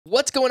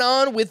What's going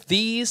on with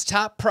these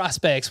top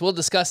prospects? We'll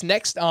discuss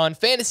next on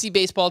Fantasy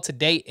Baseball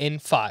Today in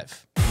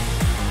 5.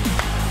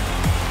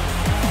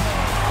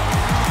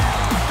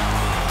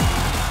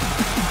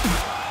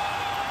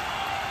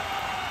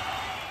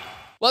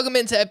 Welcome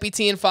into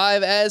FBT in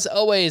 5. As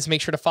always,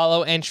 make sure to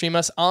follow and stream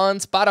us on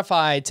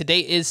Spotify. Today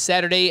is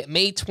Saturday,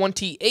 May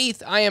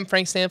 28th. I am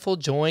Frank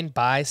Stanfield, joined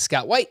by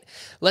Scott White.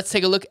 Let's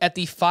take a look at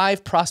the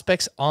 5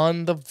 prospects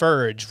on the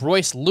verge.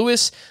 Royce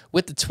Lewis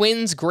with the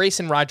Twins,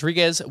 Grayson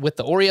Rodriguez with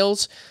the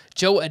Orioles,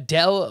 Joe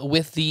Adell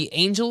with the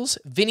Angels,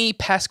 Vinnie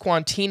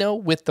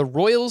Pasquantino with the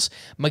Royals,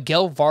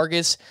 Miguel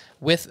Vargas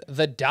with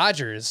the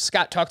Dodgers.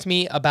 Scott, talk to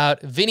me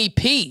about Vinnie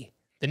P,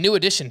 the new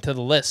addition to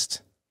the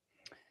list.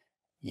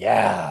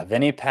 Yeah,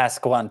 Vinnie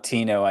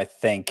Pasquantino, I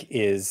think,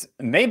 is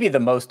maybe the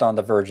most on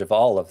the verge of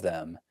all of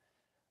them.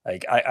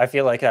 Like, I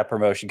feel like that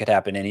promotion could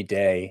happen any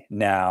day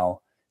now.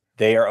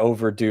 They are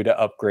overdue to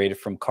upgrade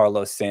from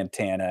Carlos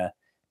Santana.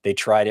 They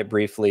tried it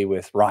briefly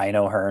with Ryan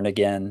O'Hearn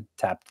again,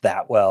 tapped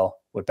that well,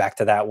 went back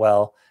to that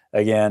well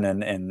again,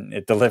 and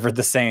it delivered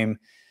the same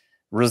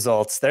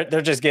results. They're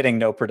just getting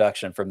no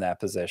production from that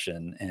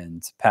position.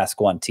 And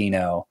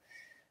Pasquantino,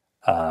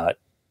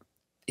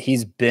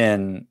 he's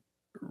been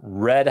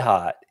red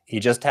hot. He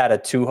just had a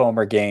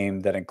 2-homer game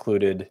that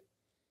included,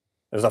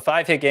 there was a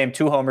 5-hit game,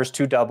 2 homers,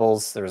 2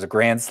 doubles. There was a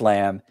grand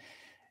slam.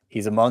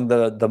 He's among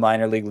the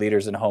minor league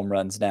leaders in home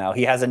runs now.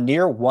 He has a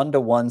near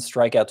 1-to-1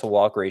 strikeout to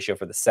walk ratio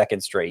for the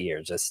second straight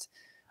year. Just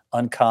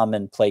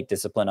uncommon plate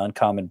discipline,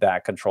 uncommon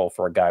bat control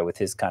for a guy with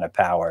his kind of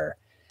power.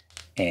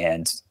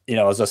 And,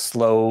 as a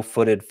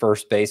slow-footed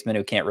first baseman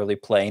who can't really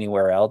play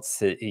anywhere else,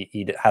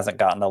 he hasn't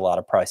gotten a lot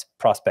of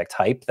prospect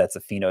hype. That's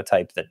a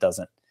phenotype that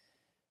doesn't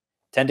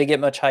tend to get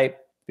much hype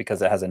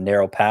because it has a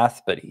narrow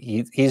path, but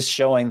he's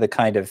showing the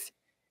kind of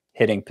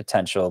hitting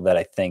potential that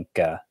I think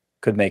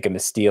could make him a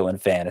steal in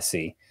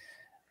fantasy.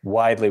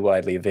 Widely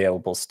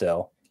available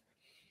still.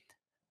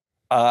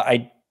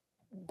 I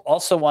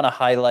also want to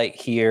highlight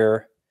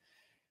here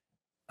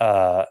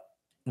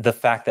the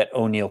fact that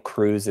Oneil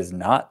Cruz is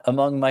not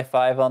among my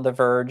 5 on the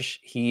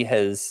verge.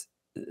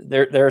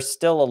 There's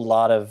still a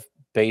lot of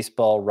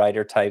baseball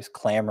writer types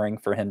clamoring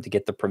for him to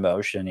get the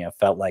promotion.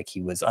 Felt like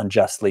he was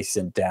unjustly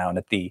sent down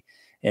at the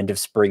end of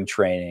spring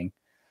training.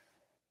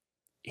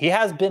 He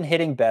has been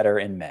hitting better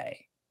in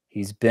May.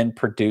 He's been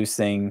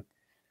producing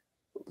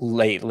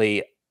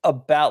lately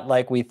about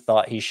like we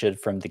thought he should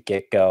from the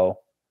get-go,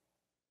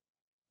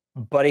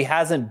 but he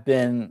hasn't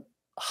been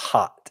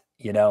hot.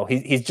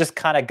 He's just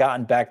kind of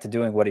gotten back to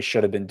doing what he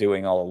should have been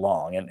doing all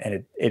along.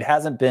 And it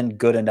hasn't been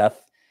good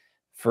enough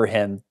for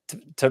him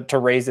to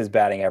raise his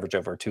batting average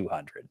over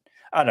 200.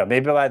 I don't know.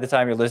 Maybe by the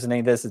time you're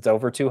listening to this, it's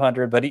over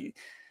 200. But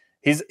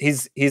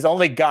he's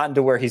only gotten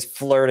to where he's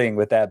flirting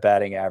with that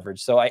batting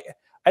average. So I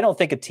don't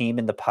think a team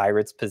in the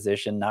Pirates'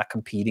 position, not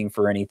competing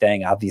for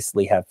anything,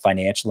 obviously have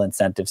financial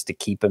incentives to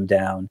keep him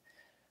down.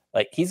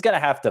 Like, he's going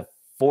to have to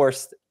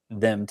force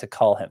them to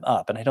call him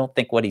up, and I don't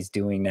think what he's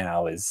doing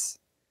now is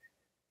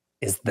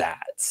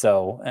that.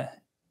 So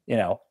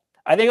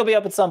I think he'll be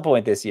up at some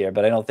point this year,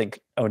 but I don't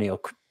think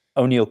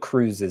Oneil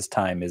Cruz's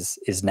time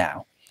is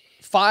now.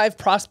 5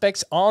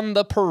 prospects on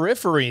the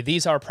periphery.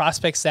 These are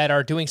prospects that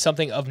are doing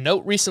something of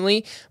note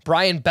recently.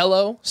 Brayan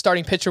Bello,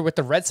 starting pitcher with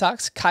the Red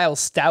Sox. Kyle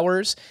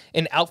Stowers,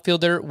 an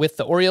outfielder with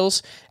the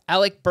Orioles.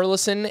 Alec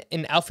Burleson,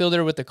 an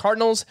outfielder with the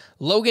Cardinals.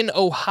 Logan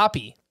O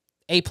Hoppe,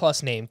 A+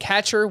 name,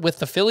 catcher with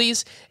the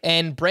Phillies.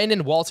 And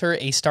Brandon Walter,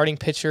 a starting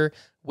pitcher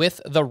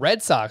with the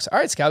Red Sox. All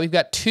right, Scott, we've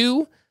got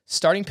 2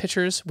 starting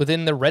pitchers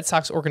within the Red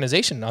Sox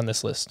organization on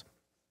this list.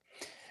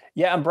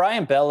 Yeah, and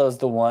Brayan Bello is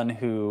the one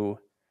who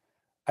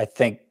I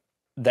think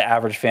the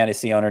average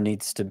fantasy owner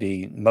needs to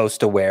be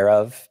most aware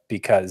of,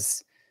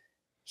 because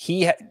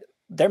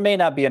there may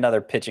not be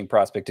another pitching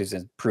prospect who's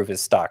improved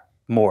his stock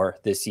more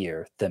this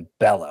year than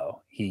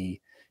Bello. He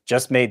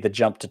just made the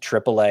jump to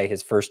AAA,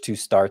 his first 2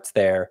 starts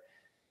there,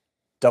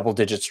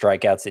 double-digit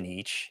strikeouts in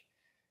each.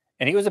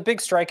 And he was a big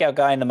strikeout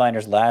guy in the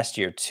minors last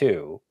year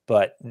too,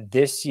 but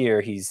this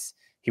year he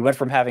went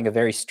from having a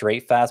very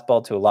straight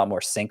fastball to a lot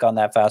more sink on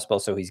that fastball.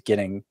 So he's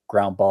getting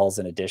ground balls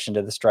in addition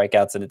to the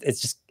strikeouts. And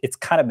it's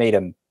kind of made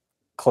him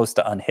close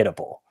to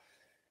unhittable.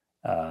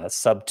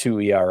 Sub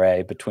 2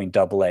 ERA between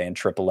AA and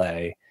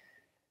AAA.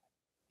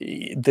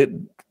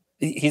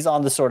 He's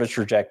on the sort of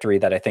trajectory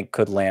that I think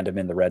could land him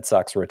in the Red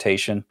Sox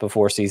rotation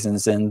before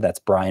season's in. That's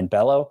Brayan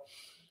Bello.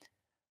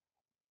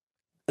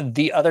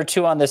 The other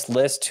 2 on this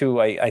list who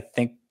I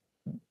think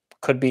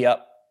could be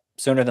up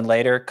sooner than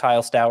later,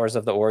 Kyle Stowers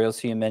of the Orioles,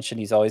 who you mentioned.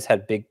 He's always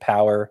had big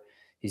power.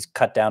 He's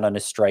cut down on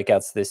his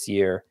strikeouts this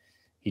year.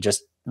 He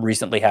just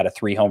recently had a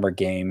 3-homer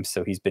game,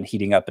 so he's been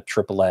heating up at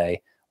AAA.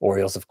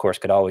 Orioles, of course,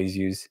 could always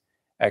use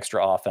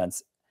extra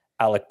offense.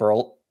 Alec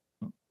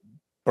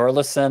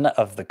Burleson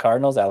of the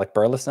Cardinals, Alec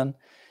Burleson.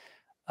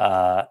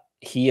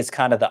 He is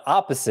kind of the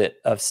opposite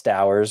of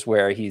Stowers,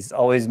 where he's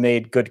always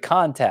made good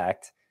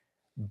contact,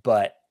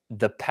 but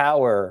the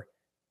power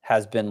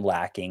has been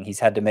lacking. He's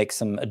had to make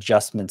some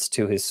adjustments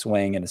to his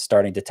swing and is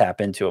starting to tap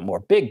into it more.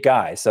 Big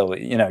guy, so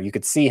you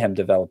could see him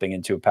developing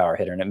into a power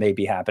hitter, and it may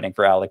be happening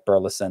for Alec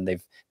Burleson.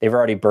 They've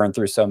already burned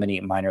through so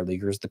many minor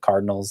leaguers, the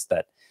Cardinals,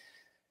 that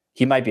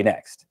he might be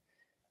next.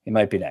 He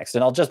might be next.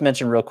 And I'll just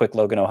mention real quick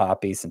Logan O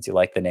Hoppe, since you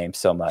like the name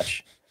so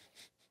much.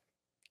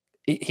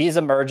 He's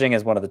emerging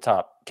as one of the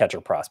top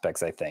catcher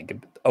prospects, I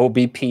think.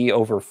 OBP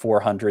over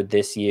 400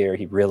 this year.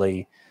 He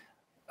really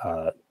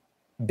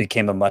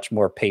became a much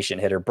more patient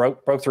hitter.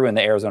 Broke through in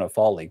the Arizona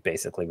Fall League,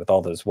 basically, with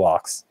all those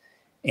walks.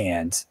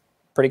 And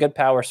pretty good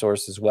power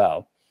source as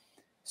well.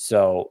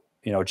 So,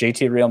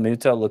 JT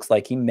Realmuto looks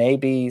like he may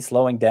be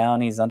slowing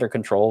down. He's under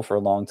control for a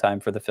long time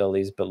for the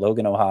Phillies, but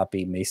Logan O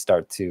Hoppe may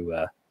start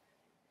to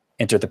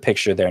enter the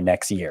picture there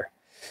next year.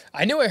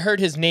 I knew I heard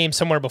his name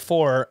somewhere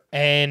before,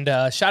 and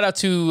shout out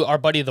to our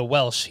buddy the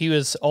Welsh. He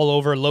was all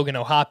over Logan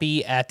O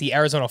Hoppe at the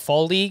Arizona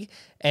Fall League,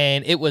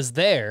 and it was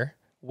there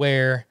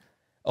where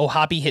O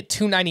Hoppe hit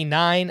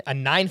 .299, a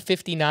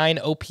 .959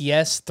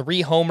 OPS,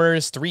 3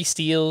 homers, 3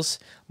 steals,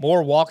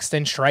 more walks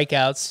than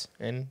strikeouts,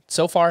 and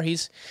so far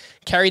he's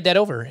carried that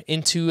over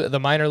into the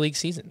minor league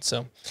season.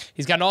 So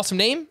he's got an awesome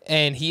name,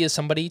 and he is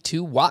somebody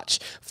to watch.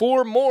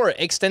 For more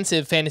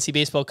extensive fantasy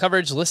baseball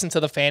coverage, listen to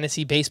the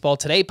Fantasy Baseball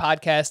Today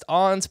podcast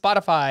on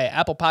Spotify,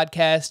 Apple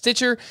Podcasts,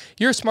 Stitcher,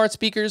 your smart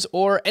speakers,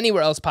 or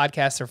anywhere else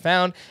podcasts are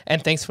found.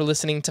 And thanks for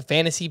listening to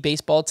Fantasy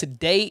Baseball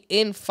Today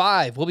in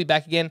 5. We'll be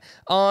back again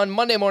on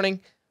Monday morning.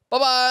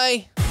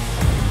 Bye-bye.